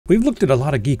We've looked at a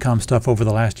lot of Geekom stuff over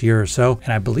the last year or so,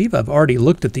 and I believe I've already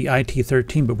looked at the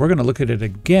IT13, but we're going to look at it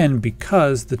again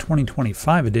because the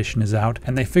 2025 edition is out,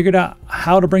 and they figured out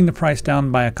how to bring the price down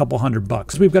by a couple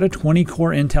 $100. We've got a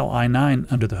 20-core Intel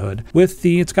i9 under the hood with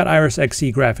it's got Iris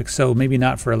Xe graphics, so maybe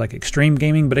not for like extreme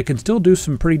gaming, but it can still do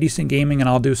some pretty decent gaming, and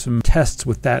I'll do some tests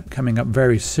with that coming up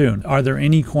very soon. Are there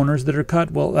any corners that are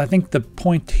cut? Well, I think the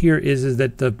point here is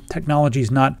that the technology is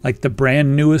not like the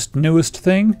brand newest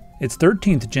thing. It's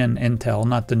 13th gen Intel,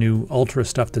 not the new Ultra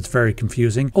stuff that's very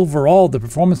confusing. Overall, the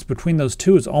performance between those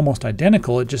two is almost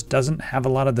identical. It just doesn't have a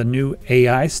lot of the new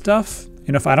AI stuff.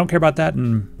 You know, if I don't care about that,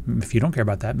 and if you don't care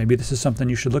about that, maybe this is something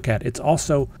you should look at. It's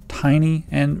also tiny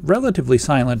and relatively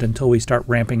silent until we start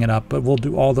ramping it up, but we'll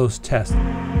do all those tests.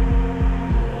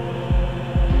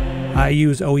 I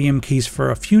use OEM keys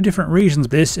for a few different reasons.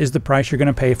 This is the price you're going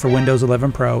to pay for Windows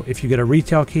 11 Pro if you get a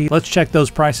retail key. Let's check those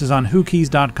prices on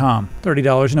whokeys.com.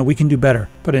 $30, no, we can do better.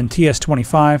 Put in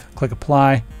TS25, click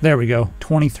apply. There we go,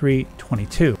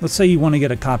 $23.22. Let's say you want to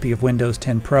get a copy of Windows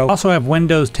 10 Pro. Also have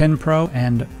Windows 10 Pro,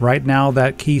 and right now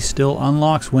that key still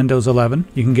unlocks Windows 11.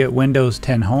 You can get Windows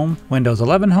 10 Home, Windows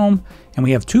 11 Home, and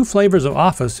we have two flavors of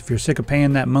Office. If you're sick of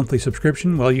paying that monthly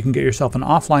subscription, well, you can get yourself an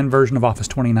offline version of Office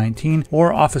 2019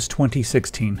 or Office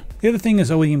 2016. The other thing is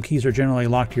OEM keys are generally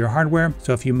locked to your hardware,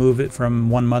 so if you move it from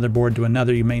one motherboard to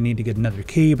another, you may need to get another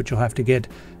key, but you'll have to get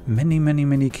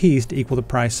many keys to equal the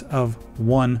price of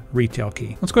one retail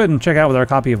key. Let's go ahead and check out with our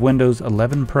copy of Windows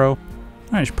 11 Pro. All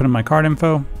right, just put in my card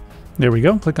info. There we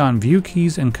go. Click on View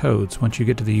Keys and Codes once you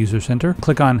get to the User Center.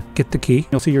 Click on Get the Key.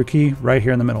 You'll see your key right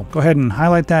here in the middle. Go ahead and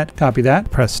highlight that, copy that,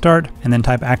 press Start, and then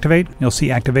type Activate. You'll see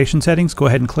Activation Settings. Go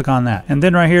ahead and click on that. And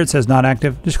then right here it says Not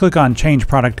Active. Just click on Change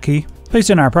Product Key. Paste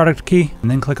in our product key,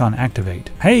 and then click on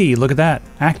Activate. Hey, look at that,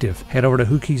 active. Head over to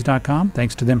whokeys.com,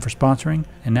 thanks to them for sponsoring,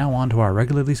 and now on to our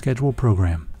regularly scheduled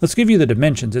program. Let's give you the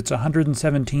dimensions. It's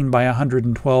 117 by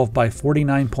 112 by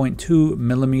 49.2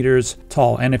 millimeters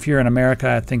tall. And if you're in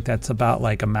America, I think that's about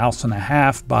like a mouse and a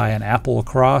half by an apple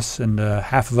across and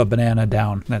half of a banana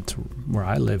down. That's where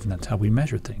I live, and that's how we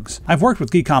measure things. I've worked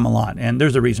with Geekom a lot, and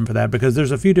there's a reason for that, because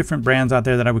there's a few different brands out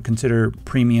there that I would consider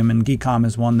premium, and Geekom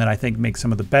is one that I think makes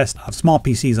some of the best of small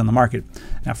PCs on the market.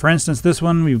 Now, for instance, this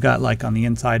one, we've got like on the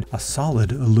inside a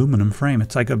solid aluminum frame.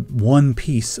 It's like a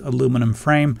one-piece aluminum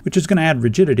frame, which is going to add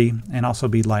rigidity and also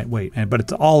be lightweight, but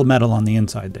it's all metal on the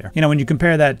inside there. You know, when you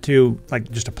compare that to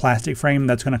like just a plastic frame,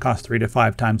 that's going to cost 3 to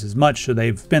 5 times as much, so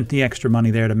they've spent the extra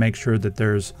money there to make sure that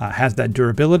there's has that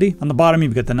durability. On the bottom,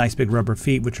 you've got the nice big rubber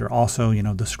feet, which are also, you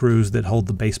know, the screws that hold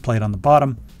the base plate on the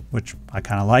bottom, which I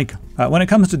kind of like. When it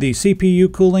comes to the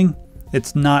CPU cooling,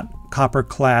 it's not copper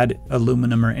clad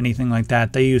aluminum or anything like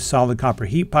that. They use solid copper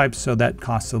heat pipes, so that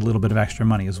costs a little bit of extra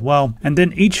money as well. And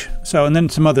then and then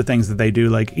some other things that they do,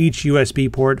 like each USB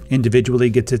port individually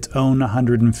gets its own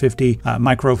 150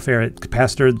 microfarad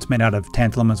capacitor that's made out of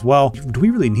tantalum as well. Do we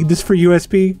really need this for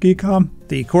USB, Geekom?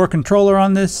 The core controller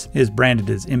on this is branded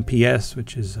as MPS,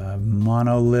 which is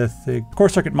monolithic. Core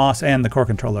circuit MOS and the core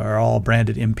controller are all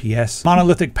branded MPS.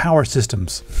 Monolithic power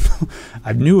systems.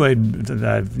 I knew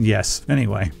yes.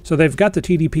 Anyway, so they've got the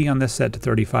TDP on this set to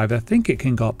 35. I think it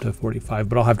can go up to 45,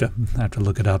 but I'll have to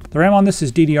look it up. The RAM on this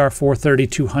is DDR4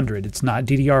 3200. It's not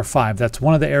DDR5. That's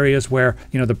one of the areas where,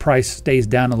 you know, the price stays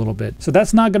down a little bit. So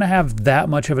that's not going to have that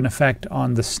much of an effect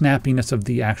on the snappiness of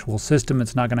the actual system.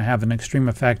 It's not going to have an extreme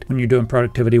effect when you're doing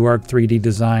productivity work, 3D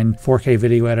design, 4K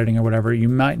video editing or whatever. You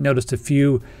might notice a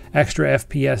few extra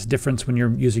FPS difference when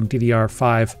you're using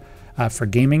DDR5 for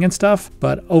gaming and stuff,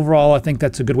 but overall I think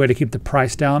that's a good way to keep the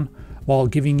price down while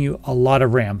giving you a lot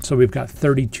of RAM. So we've got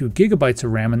 32 gigabytes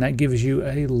of RAM, and that gives you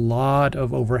a lot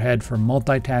of overhead for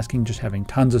multitasking, just having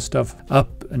tons of stuff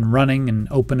up and running and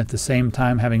open at the same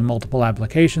time, having multiple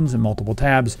applications and multiple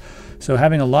tabs. So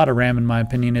having a lot of RAM, in my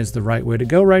opinion, is the right way to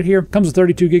go right here. Comes with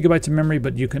 32 gigabytes of memory,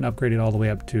 but you can upgrade it all the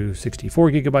way up to 64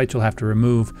 gigabytes. You'll have to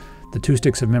remove the 2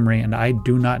 sticks of memory, and I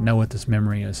do not know what this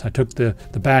memory is. I took the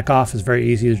back off. It's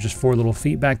very easy. There's just 4 little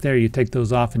feet back there. You take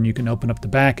those off and you can open up the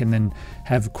back and then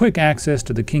have quick access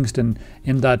to the Kingston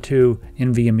M.2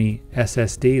 NVMe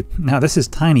SSD. Now this is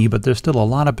tiny, but there's still a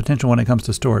lot of potential when it comes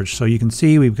to storage. So you can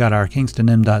see we've got our Kingston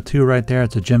M.2 right there.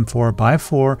 It's a Gen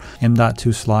 4x4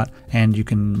 M.2 slot, and you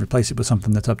can replace it with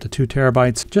something that's up to 2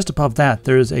 terabytes. Just above that,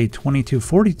 there's a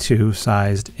 2242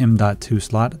 sized M.2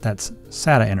 slot. That's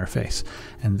SATA interface.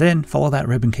 And then follow that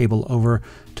ribbon cable over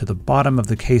to the bottom of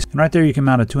the case. And right there you can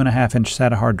mount a 2.5-inch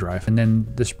SATA hard drive. And then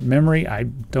this memory, I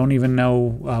don't even know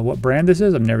what brand this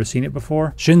is. I've never seen it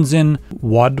before. Shenzhen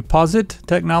Wadposit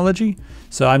technology.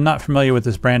 So I'm not familiar with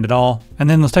this brand at all. And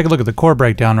then let's take a look at the core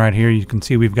breakdown right here. You can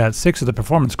see we've got 6 of the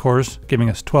performance cores, giving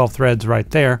us 12 threads right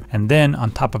there. And then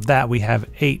on top of that, we have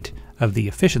 8 of the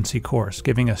efficiency cores,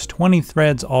 giving us 20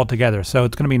 threads altogether. So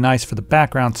it's going to be nice for the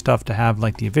background stuff to have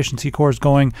like the efficiency cores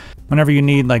going. Whenever you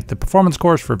need like the performance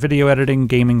cores for video editing,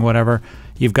 gaming, whatever,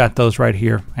 you've got those right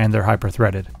here, and they're hyper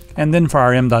threaded. And then for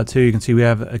our M.2, you can see we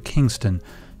have a Kingston.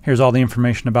 Here's all the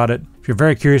information about it. If you're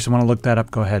very curious and want to look that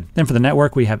up, go ahead. Then for the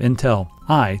network, we have Intel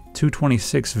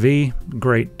i226V,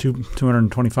 great,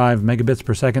 225 megabits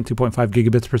per second, 2.5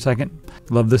 gigabits per second.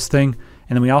 Love this thing.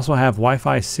 And then we also have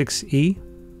Wi-Fi 6E.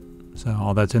 So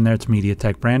all that's in there, it's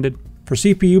MediaTek branded. For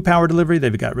CPU power delivery,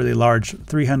 they've got really large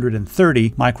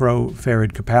 330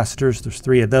 microfarad capacitors. There's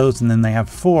 3 of those, and then they have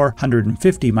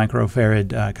 450 microfarad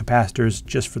capacitors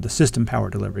just for the system power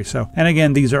delivery. So, and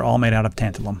again, these are all made out of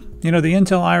tantalum. You know, the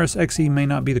Intel Iris Xe may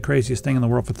not be the craziest thing in the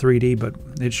world for 3D, but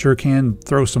it sure can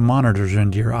throw some monitors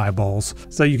into your eyeballs.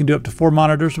 So you can do up to 4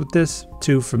 monitors with this,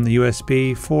 2 from the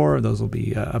USB 4, those will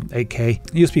be 8K.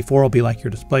 USB 4 will be like your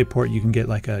display port. You can get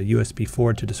like a USB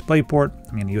 4 to display port.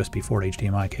 I mean, a USB 4 to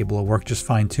HDMI cable will work just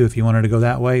fine too if you wanted to go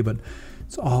that way, but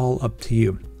it's all up to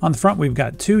you. On the front, we've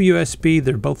got 2 USB.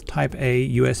 They're both Type A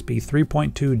USB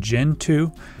 3.2 Gen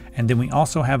 2. And then we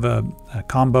also have a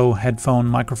combo headphone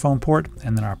microphone port,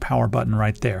 and then our power button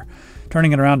right there.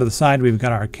 Turning it around to the side, we've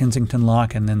got our Kensington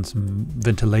lock and then some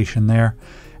ventilation there.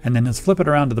 And then let's flip it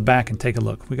around to the back and take a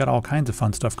look. We got all kinds of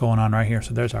fun stuff going on right here.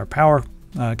 So there's our power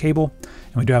cable,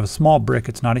 and we do have a small brick.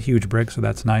 It's not a huge brick, so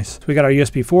that's nice. So we got our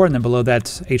USB 4, and then below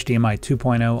that's HDMI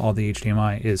 2.0. All the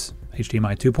HDMI is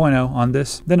HDMI 2.0 on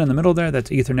this. Then in the middle there, that's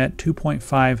Ethernet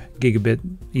 2.5 gigabit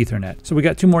Ethernet. So we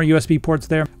got 2 more USB ports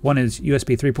there. One is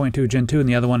USB 3.2 Gen 2, and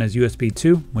the other one is USB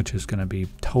 2, which is going to be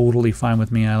totally fine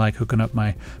with me. I like hooking up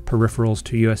my peripherals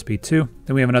to USB 2.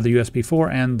 Then we have another USB 4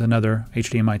 and another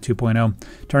HDMI 2.0.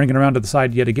 Turning it around to the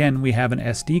side yet again, we have an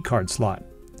SD card slot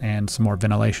and some more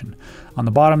ventilation. On the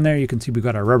bottom there, you can see we've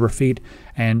got our rubber feet,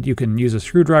 and you can use a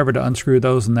screwdriver to unscrew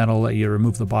those, and that'll let you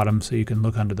remove the bottom so you can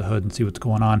look under the hood and see what's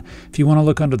going on. If you want to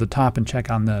look under the top and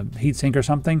check on the heatsink or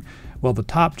something, well, the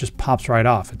top just pops right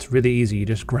off. It's really easy. You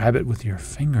just grab it with your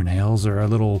fingernails or a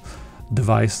little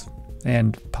device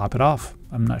and pop it off.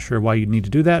 I'm not sure why you'd need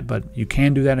to do that, but you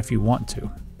can do that if you want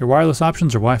to. Your wireless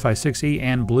options are Wi-Fi 6E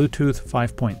and Bluetooth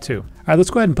 5.2. All right,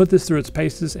 let's go ahead and put this through its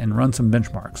paces and run some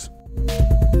benchmarks.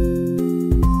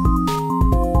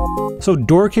 So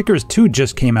Door Kickers 2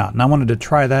 just came out, and I wanted to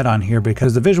try that on here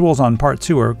because the visuals on part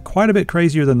 2 are quite a bit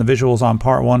crazier than the visuals on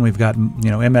part 1. We've got, you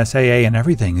know, MSAA and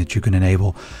everything that you can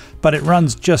enable, but it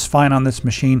runs just fine on this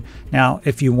machine. Now,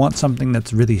 if you want something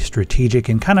that's really strategic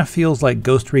and kind of feels like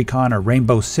Ghost Recon or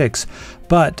Rainbow Six,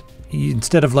 but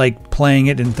instead of like playing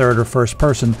it in third or first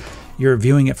person, you're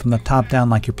viewing it from the top down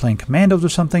like you're playing Commandos or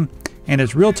something, and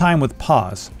it's real time with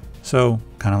pause. So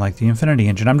kind of like the Infinity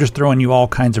Engine. I'm just throwing you all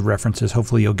kinds of references.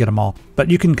 Hopefully you'll get them all. But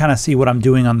you can kind of see what I'm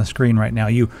doing on the screen right now.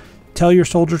 You tell your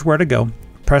soldiers where to go,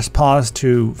 press pause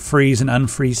to freeze and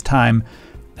unfreeze time,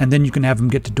 and then you can have them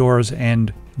get to doors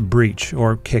and breach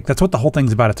or kick. That's what the whole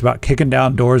thing's about. It's about kicking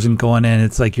down doors and going in.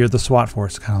 It's like you're the SWAT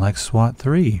force, kind of like SWAT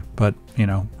 3, but, you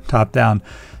know, top down.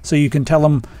 So you can tell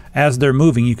them as they're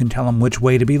moving, you can tell them which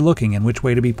way to be looking and which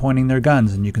way to be pointing their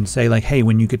guns. And you can say like, hey,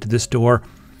 when you get to this door,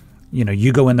 you know,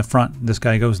 you go in the front, this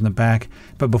guy goes in the back,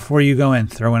 but before you go in,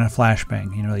 throw in a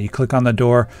flashbang. You know, you click on the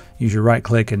door, use your right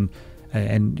click, and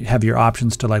have your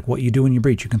options to like what you do when you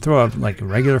breach. You can throw like a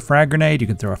regular frag grenade, you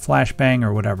can throw a flashbang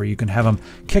or whatever. You can have them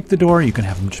kick the door, you can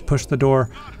have them just push the door.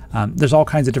 There's all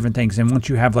kinds of different things, and once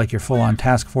you have like your full-on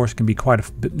task force, it can be quite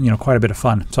a bit of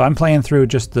fun. So I'm playing through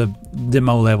just the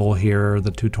demo level here, or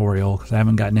the tutorial, because I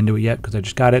haven't gotten into it yet because I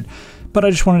just got it, but I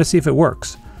just wanted to see if it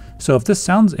works. So if this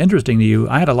sounds interesting to you,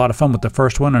 I had a lot of fun with the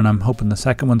first one, and I'm hoping the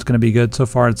second one's going to be good. So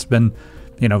far it's been,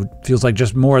 you know, feels like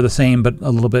just more of the same, but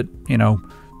a little bit, you know,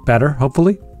 better,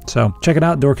 hopefully. So check it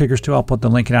out, Door Kickers 2. I'll put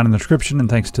the link down in the description, and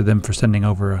thanks to them for sending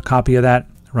over a copy of that.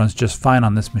 It runs just fine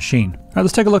on this machine. All right,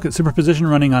 let's take a look at superposition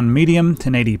running on medium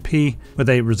 1080p with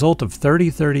a result of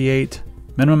 3038.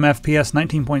 Minimum FPS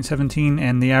 19.17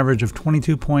 and the average of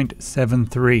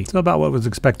 22.73. So about what was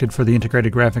expected for the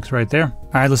integrated graphics right there. All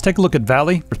right, let's take a look at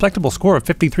Valley. Respectable score of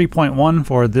 53.1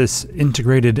 for this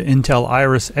integrated Intel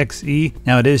Iris Xe.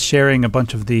 Now it is sharing a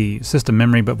bunch of the system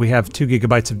memory, but we have 2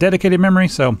 gigabytes of dedicated memory,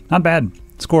 so not bad.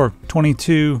 Score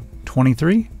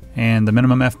 22.23 and the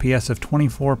minimum FPS of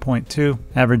 24.2,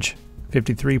 average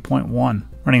 53.1.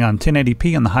 running on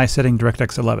 1080p on the high setting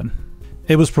DirectX 11.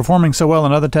 It was performing so well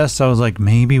in other tests, I was like,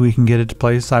 maybe we can get it to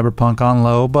play Cyberpunk on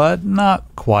low, but not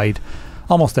quite.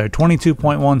 Almost there,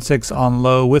 22.16 on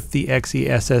low with the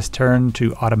XeSS turned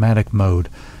to automatic mode.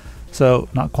 So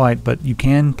not quite, but you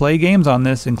can play games on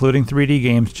this, including 3D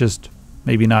games, just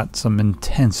maybe not some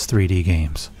intense 3D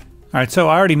games. Alright, so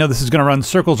I already know this is going to run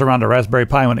circles around a Raspberry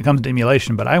Pi when it comes to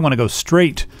emulation, but I want to go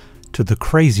straight to the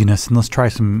craziness, and let's try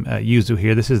some Yuzu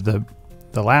here. This is the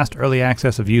last early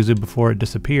access of Yuzu before it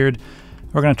disappeared.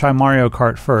 We're going to try Mario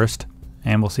Kart first,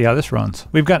 and we'll see how this runs.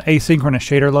 We've got asynchronous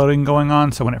shader loading going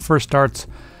on, so when it first starts,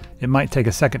 it might take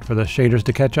a second for the shaders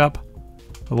to catch up,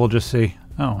 but we'll just see.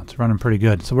 Oh, it's running pretty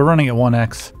good. So we're running at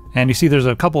 1x, and you see there's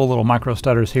a couple of little micro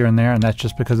stutters here and there, and that's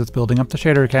just because it's building up the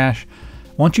shader cache.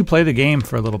 Once you play the game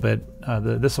for a little bit,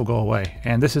 this will go away,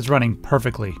 and this is running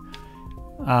perfectly.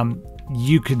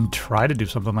 You can try to do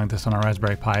something like this on a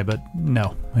Raspberry Pi, but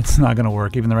no, it's not going to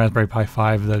work. Even the Raspberry Pi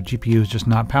 5, the GPU is just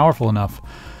not powerful enough.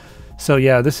 So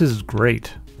yeah, this is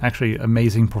great. Actually,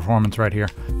 amazing performance right here.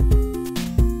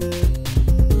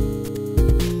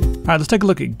 All right, let's take a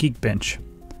look at Geekbench.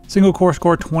 Single core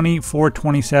score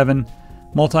 2427,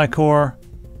 multi-core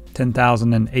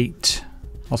 10,008.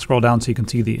 I'll scroll down so you can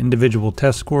see the individual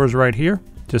test scores right here.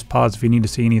 Just pause if you need to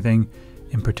see anything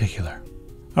in particular.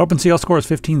 OpenCL score is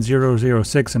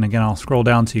 15006, and again I'll scroll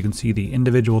down so you can see the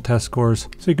individual test scores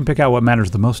so you can pick out what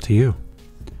matters the most to you.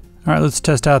 Alright, let's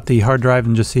test out the hard drive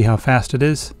and just see how fast it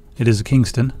is. It is a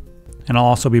Kingston. And I'll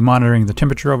also be monitoring the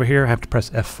temperature over here. I have to press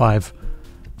F5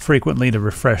 frequently to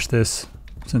refresh this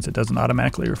since it doesn't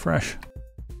automatically refresh.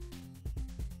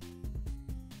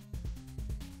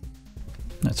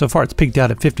 So far it's peaked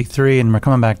out at 53, and we're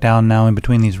coming back down now in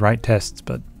between these write tests,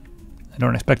 but I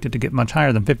don't expect it to get much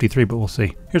higher than 53, but we'll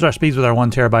see. Here's our speeds with our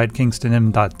 1TB Kingston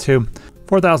M.2.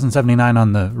 4079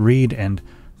 on the read and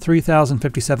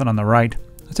 3057 on the write.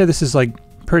 I'd say this is like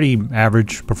pretty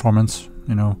average performance,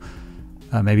 you know,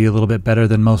 maybe a little bit better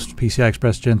than most PCI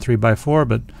Express Gen 3x4,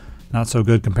 but not so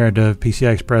good compared to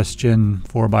PCI Express Gen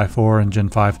 4x4 and Gen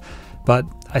 5. But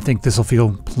I think this will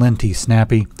feel plenty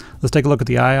snappy. Let's take a look at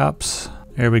the IOPS.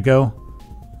 There we go.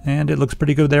 And it looks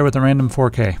pretty good there with the random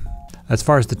 4K. As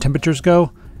far as the temperatures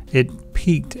go, it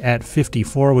peaked at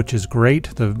 54, which is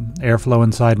great. The airflow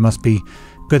inside must be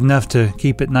good enough to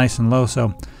keep it nice and low.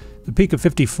 So the peak of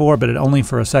 54, but it only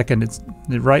for a second. It's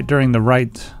right during the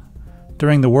write,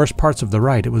 during the worst parts of the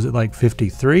write, it was at like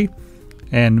 53,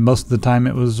 and most of the time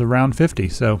it was around 50.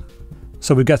 So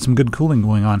we've got some good cooling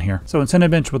going on here. So in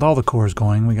Cinebench with all the cores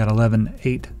going, we got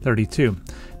 11,832.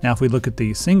 Now if we look at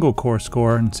the single core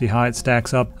score and see how it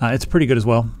stacks up, it's pretty good as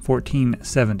well,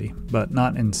 1470, but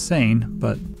not insane,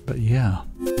 but yeah.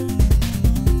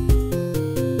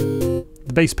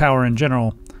 The base power in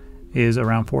general is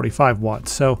around 45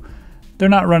 watts, so they're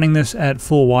not running this at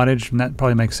full wattage, and that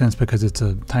probably makes sense because it's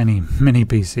a tiny mini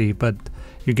PC, but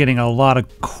you're getting a lot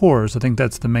of cores. I think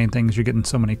that's the main thing, is you're getting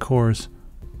so many cores.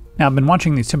 Now I've been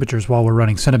watching these temperatures while we're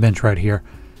running Cinebench right here,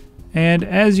 and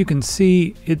as you can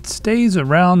see, it stays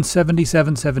around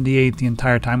 77, 78 the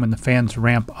entire time when the fans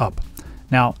ramp up.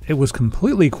 Now, it was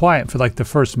completely quiet for like the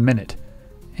first minute,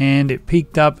 and it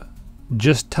peaked up,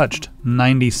 just touched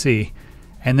 90°C,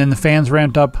 and then the fans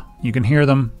ramped up, you can hear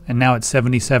them, and now it's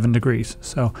 77 degrees.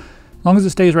 So, as long as it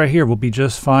stays right here, we'll be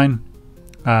just fine.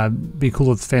 Be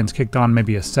cool if the fans kicked on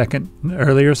maybe a second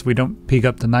earlier so we don't peak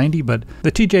up to 90, but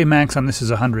the TJ max on this is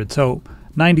 100, so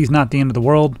 90 is not the end of the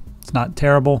world, it's not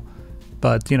terrible.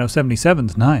 But, you know,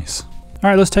 77's nice. All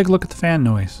right, let's take a look at the fan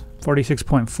noise.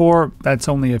 46.4, that's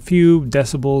only a few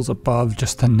decibels above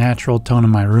just the natural tone of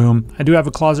my room. I do have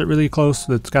a closet really close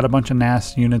that's got a bunch of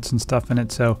NAS units and stuff in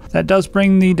it, so that does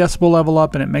bring the decibel level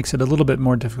up, and it makes it a little bit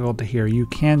more difficult to hear. You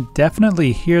can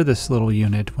definitely hear this little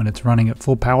unit when it's running at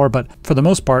full power, but for the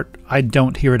most part, I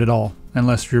don't hear it at all,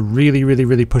 unless you're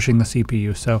really pushing the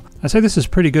CPU. So I'd say this is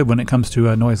pretty good when it comes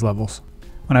to noise levels.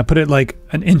 When I put it like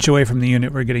an inch away from the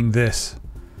unit, we're getting this.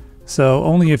 So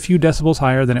only a few decibels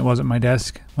higher than it was at my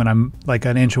desk. When I'm like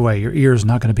an inch away, your ear's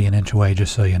not going to be an inch away,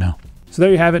 just so you know. So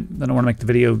there you have it. I don't want to make the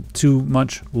video too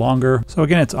much longer. So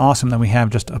again, it's awesome that we have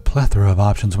just a plethora of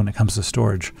options when it comes to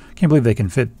storage. Can't believe they can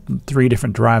fit 3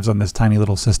 different drives on this tiny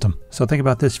little system. So think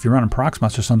about this. If you're running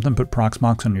Proxmox or something, put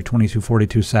Proxmox on your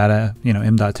 2242 SATA,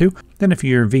 M.2. Then if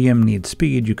your VM needs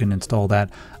speed, you can install that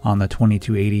on the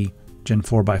 2280 Gen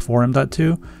 4x4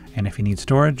 M.2, and if you need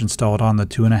storage, install it on the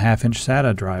 2.5-inch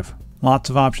SATA drive. Lots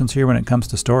of options here when it comes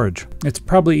to storage. It's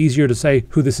probably easier to say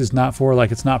who this is not for,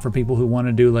 like it's not for people who want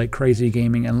to do like crazy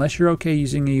gaming, unless you're okay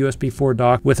using a USB 4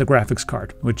 dock with a graphics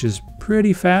card, which is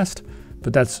pretty fast,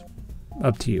 but that's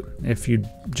up to you. If you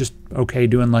just okay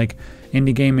doing like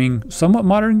indie gaming, somewhat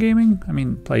modern gaming, I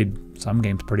mean, played some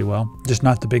games pretty well, just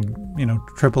not the big, you know,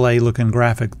 AAA looking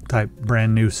graphic type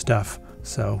brand new stuff.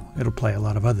 So it'll play a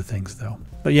lot of other things though.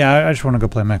 But yeah, I just want to go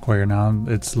play MechWarrior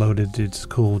now. It's loaded, it's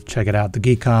cool, check it out. The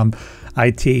Geekom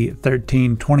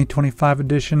IT13 2025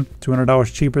 edition,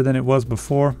 $200 cheaper than it was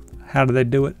before. How do they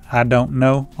do it? I don't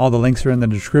know. All the links are in the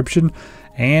description.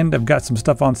 And I've got some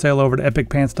stuff on sale over at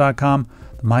epicpants.com.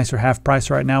 The mice are half price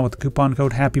right now with the coupon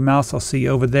code HappyMouse. I'll see you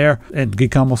over there. And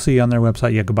Geekom will see you on their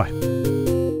website. Yeah, goodbye.